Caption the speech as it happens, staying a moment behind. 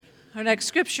Our next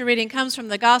scripture reading comes from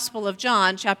the Gospel of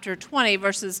John, chapter 20,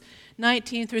 verses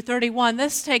 19 through 31.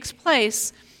 This takes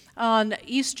place on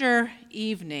Easter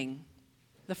evening.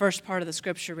 The first part of the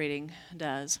scripture reading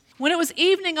does. When it was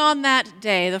evening on that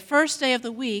day, the first day of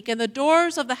the week, and the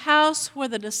doors of the house where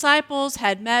the disciples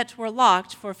had met were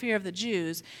locked for fear of the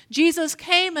Jews, Jesus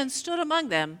came and stood among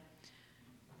them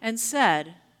and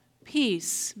said,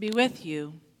 "Peace be with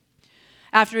you."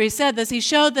 After he said this, he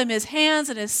showed them his hands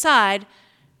and his side.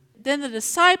 Then the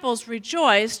disciples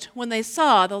rejoiced when they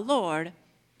saw the Lord.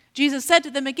 Jesus said to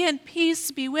them again,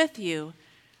 "Peace be with you.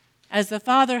 As the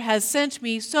Father has sent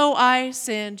me, so I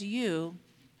send you."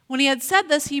 When he had said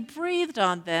this, he breathed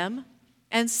on them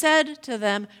and said to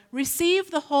them,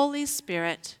 "Receive the Holy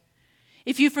Spirit.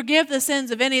 If you forgive the sins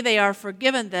of any, they are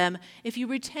forgiven them. If you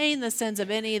retain the sins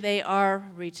of any, they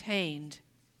are retained."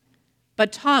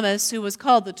 But Thomas, who was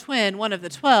called the twin, one of the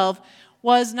 12,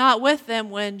 was not with them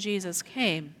when Jesus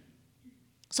came.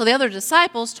 So the other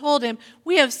disciples told him,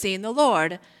 "We have seen the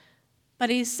Lord." But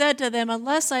he said to them,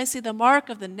 "Unless I see the mark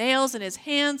of the nails in his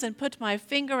hands and put my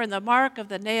finger in the mark of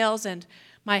the nails and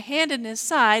my hand in his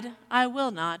side, I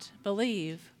will not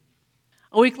believe."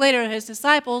 A week later, his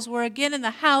disciples were again in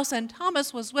the house, and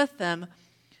Thomas was with them.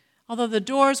 Although the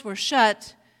doors were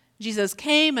shut, Jesus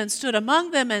came and stood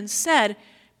among them and said,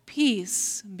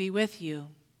 "Peace be with you."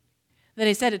 Then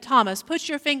he said to Thomas, "Put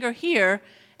your finger here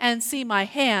and see my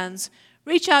hands.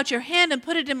 Reach out your hand and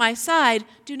put it in my side.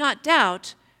 Do not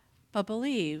doubt, but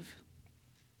believe."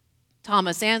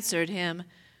 Thomas answered him,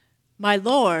 "My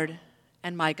Lord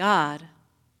and my God."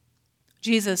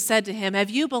 Jesus said to him, "Have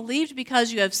you believed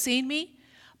because you have seen me?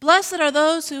 Blessed are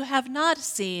those who have not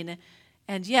seen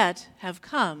and yet have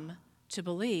come to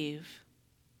believe."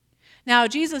 Now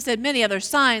Jesus did many other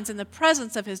signs in the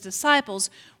presence of his disciples,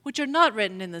 which are not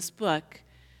written in this book.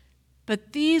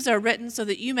 But these are written so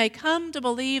that you may come to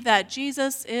believe that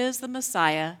Jesus is the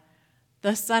Messiah,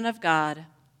 the Son of God,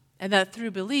 and that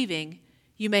through believing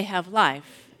you may have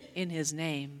life in his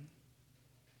name.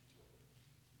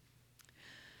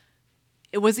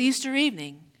 It was Easter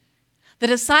evening. The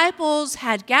disciples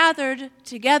had gathered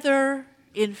together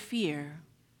in fear.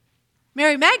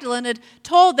 Mary Magdalene had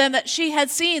told them that she had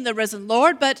seen the risen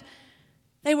Lord, but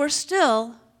they were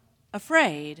still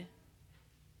afraid.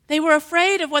 They were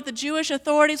afraid of what the Jewish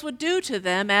authorities would do to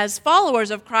them as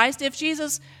followers of Christ if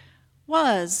Jesus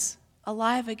was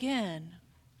alive again.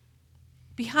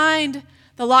 Behind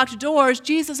the locked doors,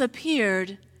 Jesus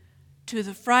appeared to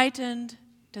the frightened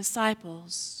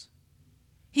disciples.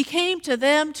 He came to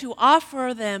them to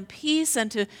offer them peace and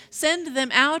to send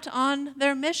them out on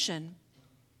their mission.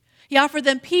 He offered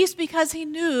them peace because he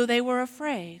knew they were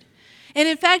afraid. And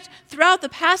in fact, throughout the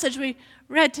passage we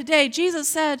read today, Jesus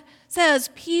says,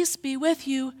 "Peace be with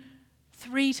you"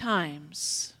 3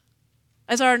 times.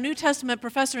 As our New Testament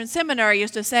professor in seminary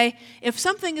used to say, if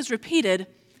something is repeated,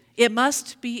 it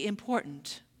must be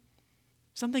important.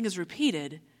 If something is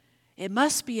repeated, it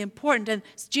must be important. And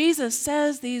Jesus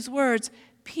says these words,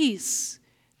 "Peace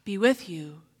be with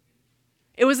you."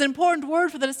 It was an important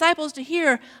word for the disciples to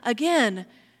hear again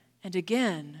and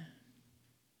again.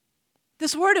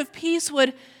 This word of peace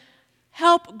would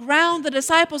help ground the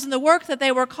disciples in the work that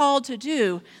they were called to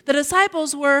do. The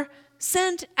disciples were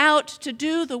sent out to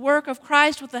do the work of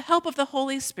Christ with the help of the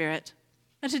Holy Spirit.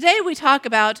 And today we talk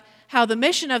about how the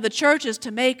mission of the church is to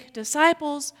make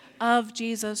disciples of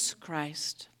Jesus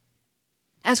Christ.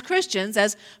 As Christians,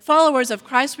 as followers of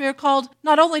Christ, we are called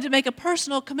not only to make a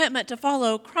personal commitment to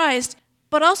follow Christ,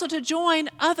 but also to join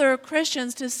other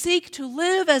Christians to seek to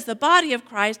live as the body of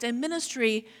Christ and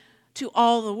ministry to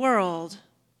all the world.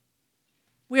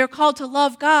 We are called to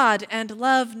love God and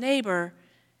love neighbor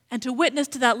and to witness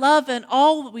to that love in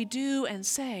all that we do and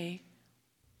say.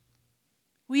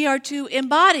 We are to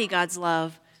embody God's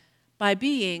love by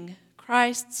being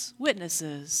Christ's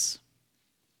witnesses.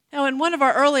 Now, in one of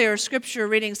our earlier scripture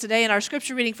readings today, in our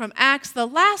scripture reading from Acts, the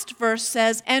last verse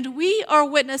says, "And we are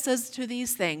witnesses to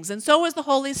these things, and so is the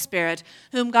Holy Spirit,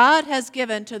 whom God has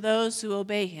given to those who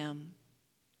obey him."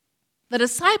 The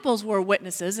disciples were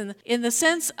witnesses in the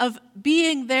sense of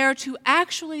being there to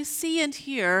actually see and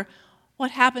hear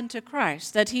what happened to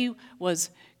Christ, that he was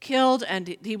killed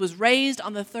and he was raised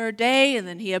on the 3rd day, and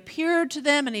then he appeared to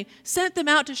them and he sent them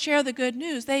out to share the good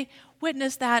news. They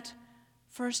witnessed that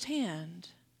firsthand.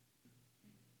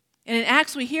 And in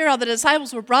Acts, we hear how the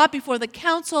disciples were brought before the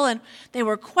council and they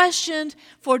were questioned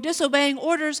for disobeying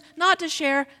orders not to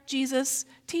share Jesus'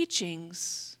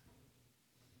 teachings.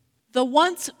 The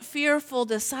once fearful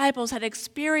disciples had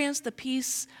experienced the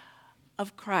peace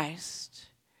of Christ.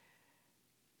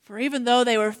 For even though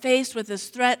they were faced with this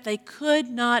threat, they could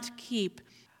not keep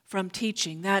from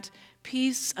teaching. That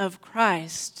peace of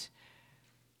Christ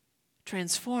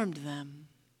transformed them.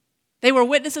 They were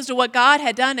witnesses to what God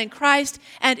had done in Christ,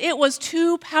 and it was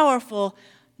too powerful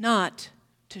not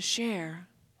to share.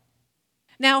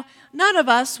 Now, none of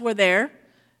us were there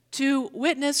to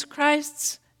witness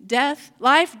Christ's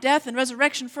life, death, and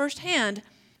resurrection firsthand.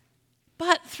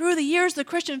 But through the years, the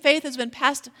Christian faith has been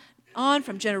passed on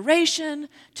from generation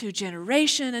to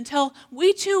generation until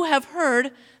we too have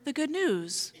heard the good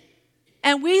news.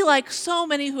 And we, like so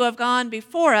many who have gone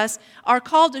before us, are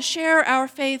called to share our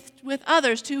faith with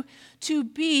others, to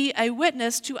be a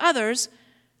witness to others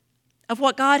of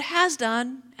what God has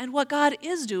done and what God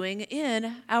is doing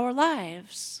in our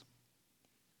lives.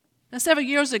 Now, several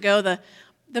years ago, the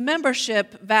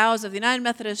membership vows of the United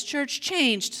Methodist Church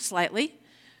changed slightly.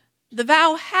 The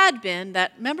vow had been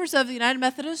that members of the United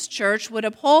Methodist Church would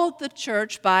uphold the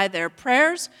church by their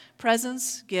prayers,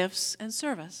 presence, gifts, and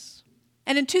service.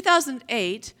 And in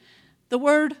 2008, the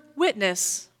word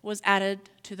witness was added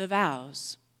to the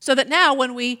vows. So that now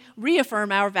when we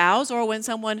reaffirm our vows, or when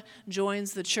someone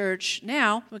joins the church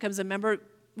now, becomes a member,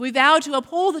 we vow to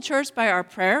uphold the church by our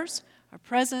prayers, our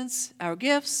presence, our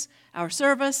gifts, our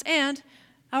service, and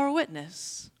our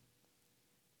witness.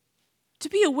 To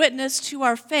be a witness to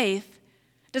our faith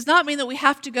does not mean that we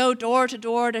have to go door to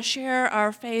door to share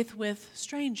our faith with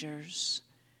strangers.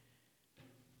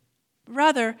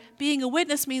 Rather, being a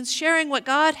witness means sharing what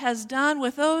God has done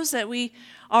with those that we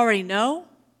already know,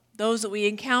 those that we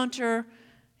encounter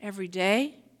every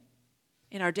day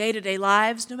in our day-to-day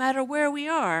lives, no matter where we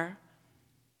are.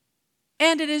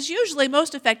 And it is usually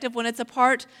most effective when it's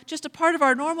just a part of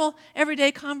our normal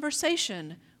everyday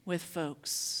conversation with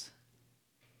folks.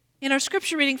 In our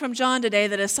scripture reading from John today,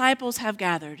 the disciples have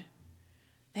gathered.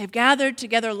 They have gathered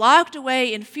together, locked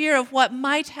away in fear of what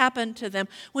might happen to them,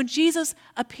 when Jesus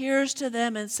appears to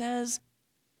them and says,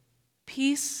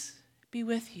 "Peace be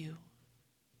with you."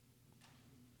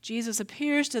 Jesus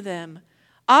appears to them,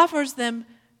 offers them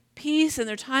peace in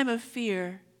their time of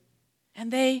fear,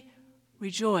 and they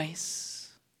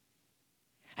rejoice.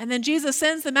 And then Jesus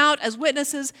sends them out as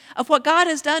witnesses of what God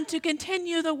has done to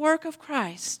continue the work of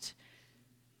Christ.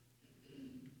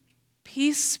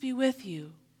 "Peace be with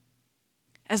you.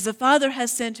 As the Father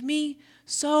has sent me,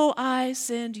 so I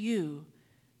send you,"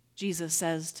 Jesus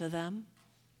says to them.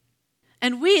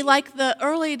 And we, like the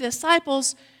early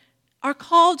disciples, are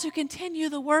called to continue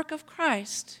the work of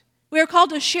Christ. We are called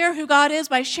to share who God is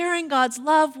by sharing God's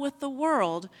love with the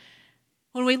world.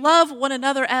 When we love one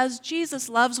another as Jesus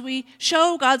loves, we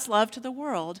show God's love to the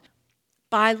world.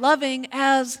 By loving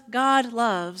as God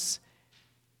loves,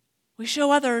 we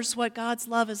show others what God's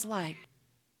love is like.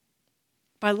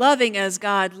 By loving as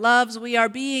God loves, we are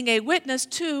being a witness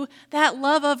to that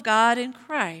love of God in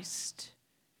Christ.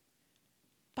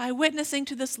 By witnessing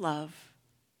to this love,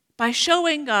 by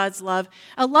showing God's love,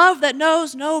 a love that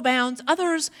knows no bounds,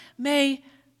 others may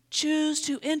choose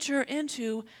to enter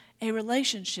into a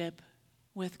relationship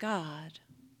with God.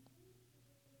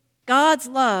 God's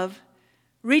love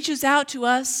reaches out to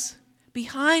us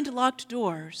behind locked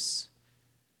doors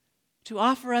to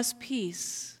offer us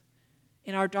peace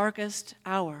in our darkest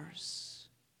hours.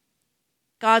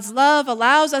 God's love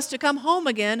allows us to come home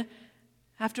again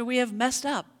after we have messed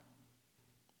up.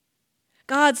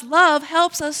 God's love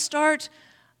helps us start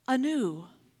anew.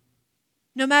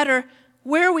 No matter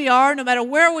where we are, no matter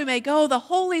where we may go, the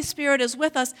Holy Spirit is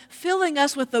with us, filling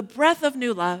us with the breath of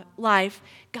new life,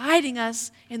 guiding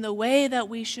us in the way that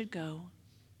we should go.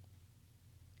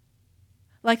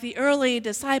 Like the early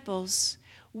disciples,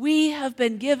 we have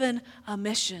been given a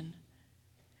mission.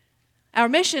 Our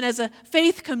mission as a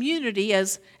faith community,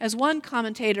 as one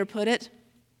commentator put it,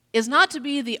 is not to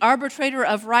be the arbitrator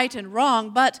of right and wrong,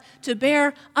 but to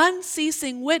bear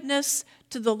unceasing witness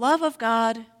to the love of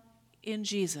God in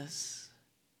Jesus.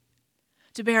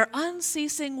 To bear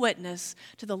unceasing witness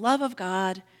to the love of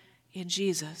God in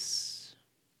Jesus.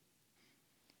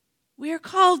 We are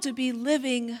called to be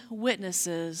living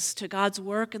witnesses to God's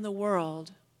work in the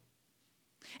world.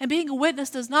 And being a witness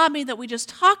does not mean that we just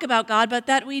talk about God, but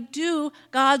that we do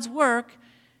God's work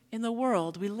in the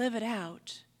world. We live it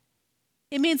out.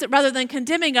 It means that rather than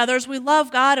condemning others, we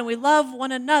love God and we love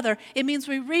one another. It means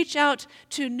we reach out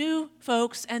to new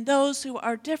folks and those who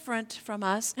are different from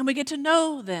us, and we get to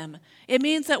know them. It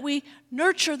means that we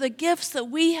nurture the gifts that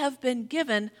we have been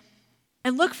given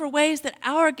and look for ways that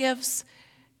our gifts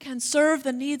can serve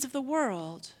the needs of the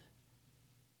world.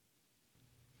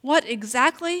 What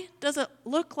exactly does it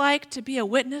look like to be a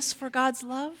witness for God's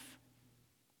love?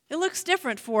 It looks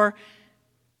different for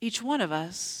each one of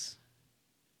us,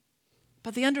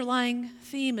 but the underlying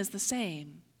theme is the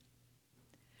same.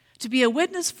 To be a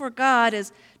witness for God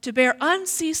is to bear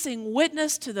unceasing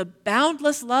witness to the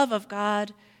boundless love of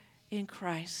God in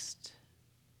Christ.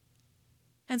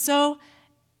 And so,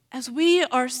 as we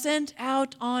are sent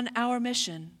out on our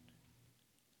mission,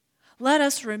 let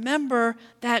us remember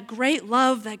that great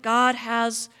love that God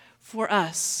has for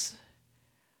us.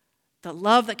 The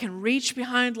love that can reach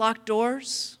behind locked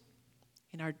doors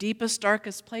in our deepest,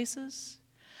 darkest places.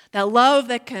 That love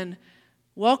that can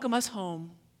welcome us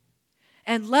home.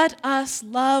 And let us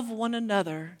love one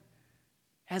another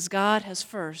as God has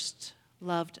first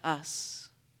loved us.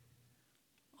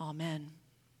 Amen.